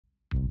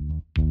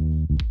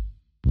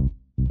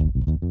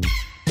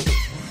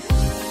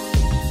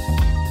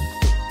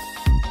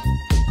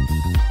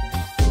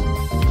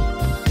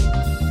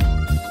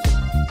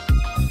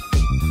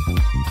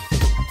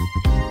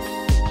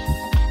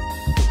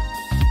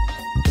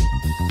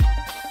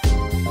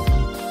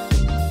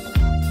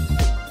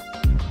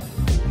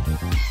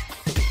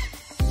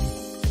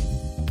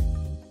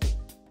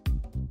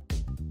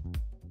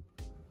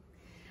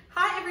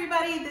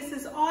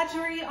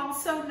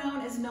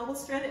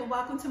Double Strength, and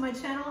welcome to my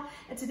channel.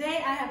 And today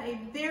I have a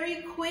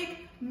very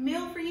quick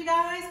meal for you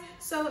guys.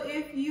 So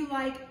if you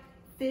like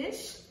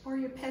fish or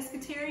you're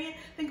pescatarian,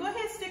 then go ahead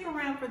and stick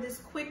around for this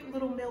quick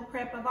little meal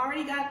prep. I've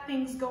already got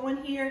things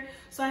going here.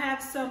 So I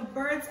have some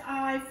bird's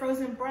eye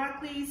frozen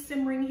broccoli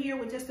simmering here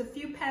with just a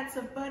few pats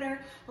of butter,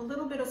 a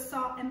little bit of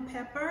salt and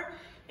pepper.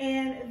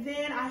 And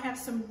then I have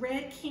some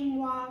red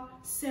quinoa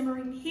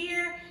simmering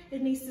here.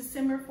 It needs to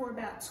simmer for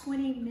about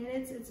 20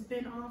 minutes. It's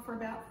been on for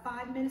about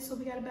 5 minutes, so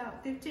we got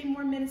about 15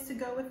 more minutes to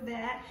go with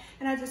that.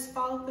 And I just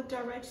followed the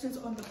directions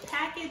on the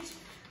package.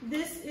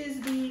 This is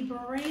the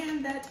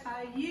brand that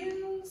I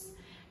use.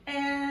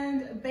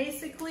 And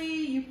basically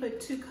you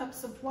put 2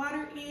 cups of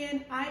water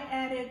in. I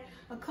added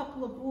a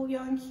couple of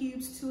bouillon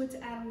cubes to it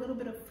to add a little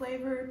bit of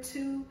flavor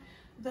to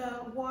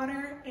the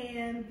water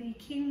and the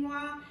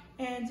quinoa,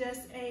 and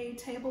just a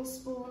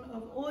tablespoon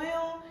of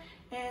oil,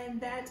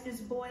 and that is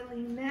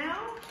boiling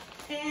now.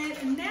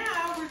 And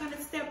now we're gonna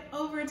step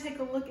over and take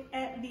a look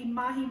at the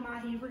mahi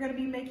mahi. We're gonna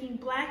be making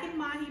blackened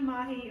mahi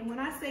mahi, and when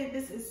I say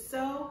this is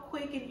so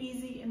quick and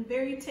easy and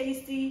very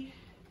tasty,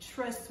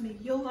 trust me,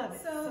 you'll love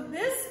it. So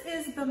this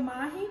is the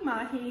mahi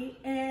mahi,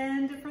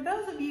 and for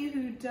those of you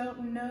who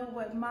don't know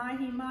what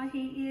mahi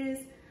mahi is,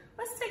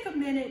 let's take a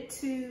minute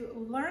to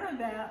learn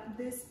about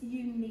this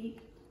unique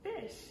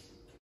fish.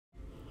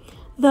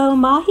 Though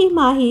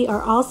mahi-mahi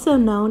are also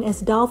known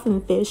as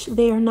dolphin fish,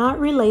 they are not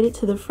related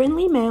to the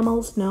friendly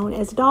mammals known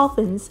as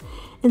dolphins.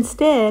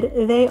 Instead,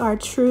 they are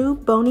true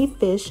bony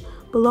fish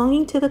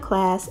belonging to the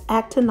class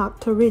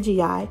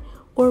Actinoctorigii,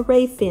 or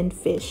ray-finned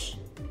fish.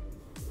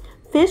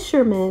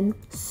 Fishermen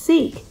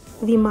seek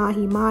the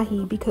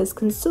mahi-mahi because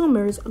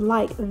consumers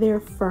like their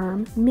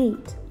firm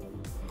meat.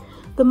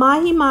 The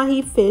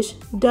mahi-mahi fish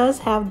does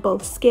have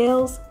both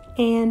scales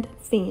and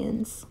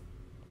fins.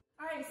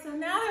 So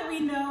now that we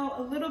know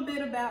a little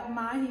bit about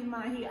mahi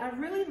mahi, I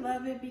really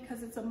love it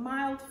because it's a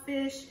mild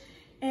fish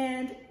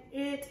and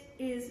it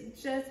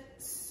is just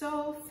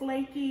so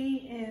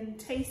flaky and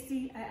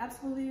tasty. I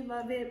absolutely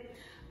love it.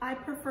 I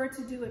prefer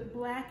to do it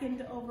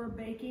blackened over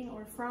baking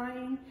or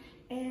frying,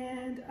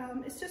 and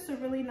it's just a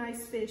really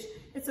nice fish.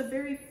 It's a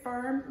very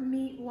firm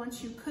meat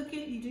once you cook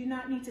it. You do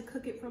not need to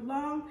cook it for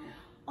long.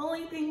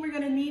 Only thing we're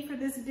gonna need for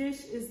this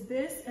dish is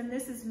this, and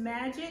this is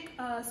Magic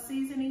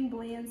seasoning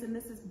blends, and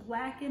this is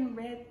blackened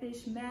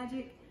redfish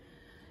Magic,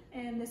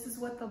 and this is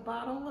what the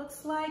bottle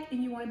looks like.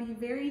 And you want to be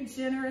very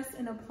generous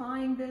in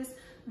applying this.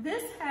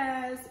 This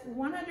has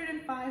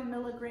 105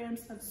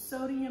 milligrams of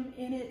sodium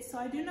in it, so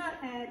I do not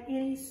add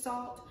any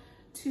salt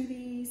to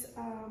these.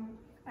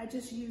 I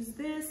just use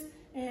this,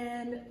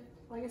 and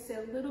like I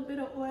said, a little bit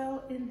of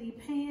oil in the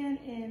pan,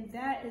 and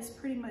that is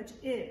pretty much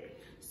it.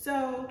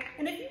 So,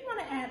 and if you want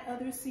to add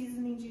other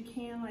seasonings, you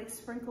can, like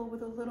sprinkle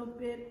with a little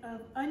bit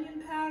of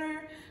onion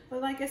powder.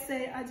 But like I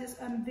say,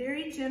 I'm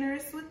very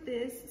generous with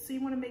this. So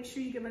you want to make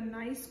sure you give a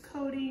nice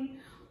coating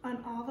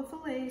on all the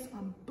fillets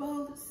on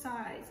both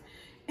sides.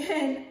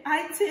 And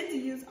I tend to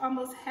use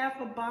almost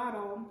half a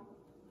bottle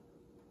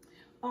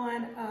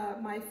on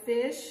my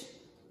fish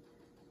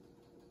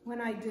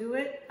when I do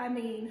it. I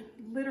mean,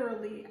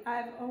 literally,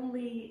 I've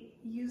only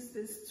used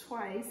this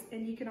twice,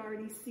 and you can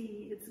already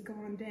see it's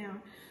gone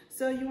down.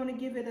 So you want to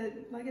give it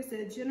a, like I said,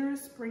 a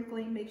generous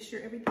sprinkling, make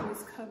sure everything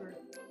is covered.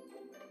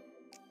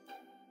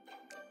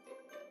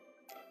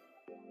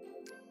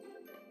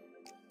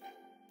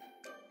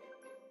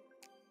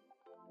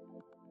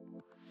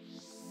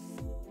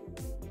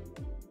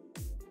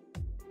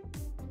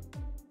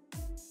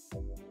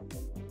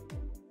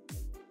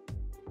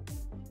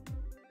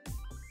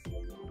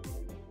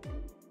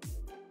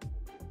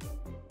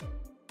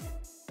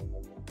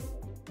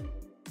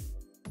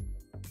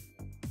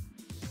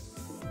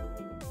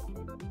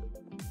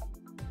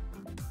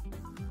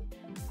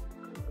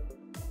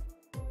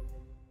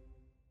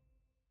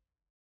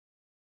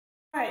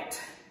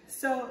 Alright,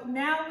 so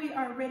now we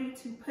are ready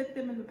to put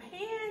them in the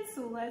pan,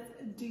 so let's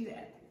do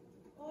that.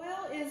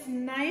 Oil is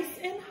nice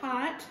and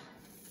hot.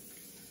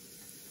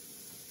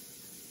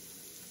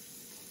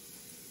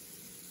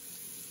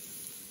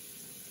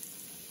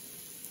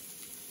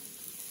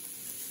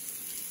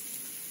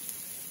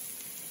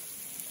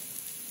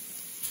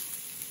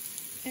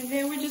 And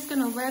then we're just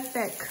gonna let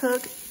that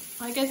cook,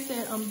 like I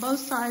said, on both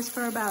sides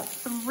for about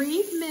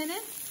 3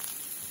 minutes.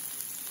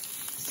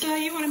 So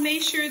you want to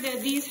make sure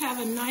that these have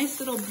a nice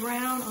little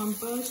brown on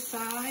both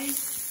sides.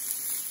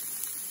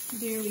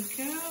 There we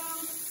go.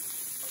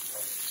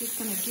 Just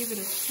going to give it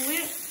a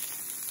flip.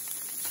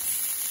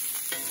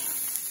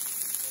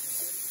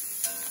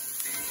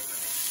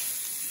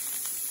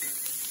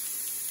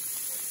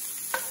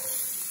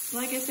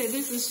 Like I said,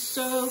 this is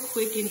so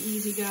quick and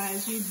easy,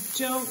 guys. You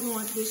don't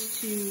want this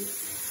to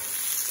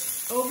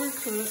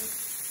overcook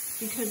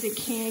because it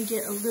can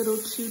get a little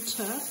too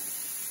tough.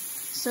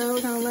 So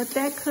we're gonna let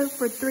that cook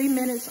for 3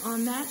 minutes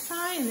on that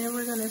side, and then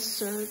we're gonna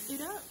serve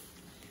it up.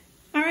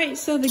 All right,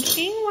 so the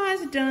quinoa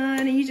is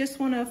done, and you just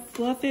wanna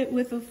fluff it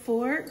with a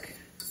fork.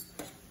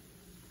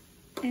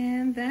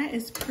 And that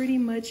is pretty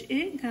much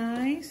it,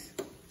 guys.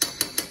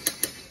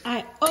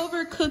 I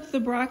overcooked the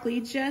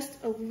broccoli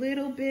just a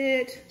little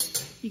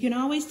bit. You can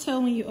always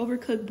tell when you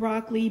overcook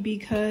broccoli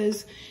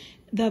because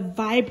the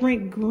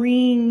vibrant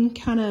green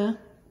kind of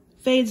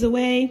fades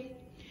away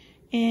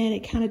and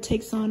it kind of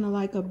takes on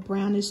like a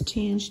brownish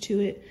tinge to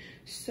it.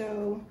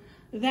 So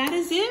that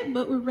is it,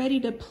 but we're ready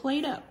to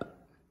plate up.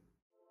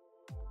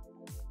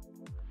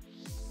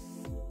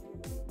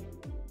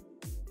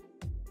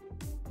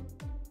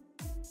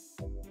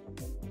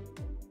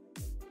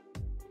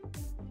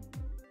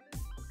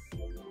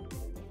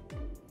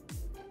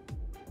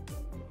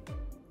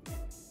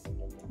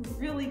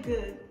 Really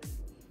good.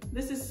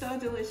 This is so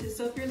delicious.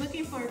 So if you're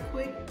looking for a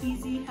quick,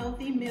 easy,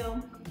 healthy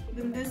meal,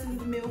 then this is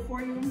the meal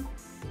for you.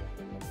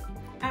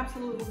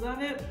 Absolutely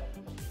love it.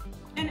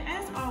 And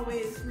as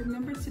always,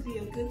 remember to be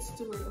a good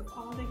steward of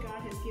all that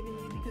God has given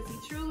you because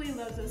He truly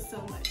loves us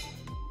so much.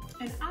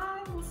 And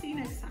I will see you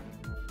next time.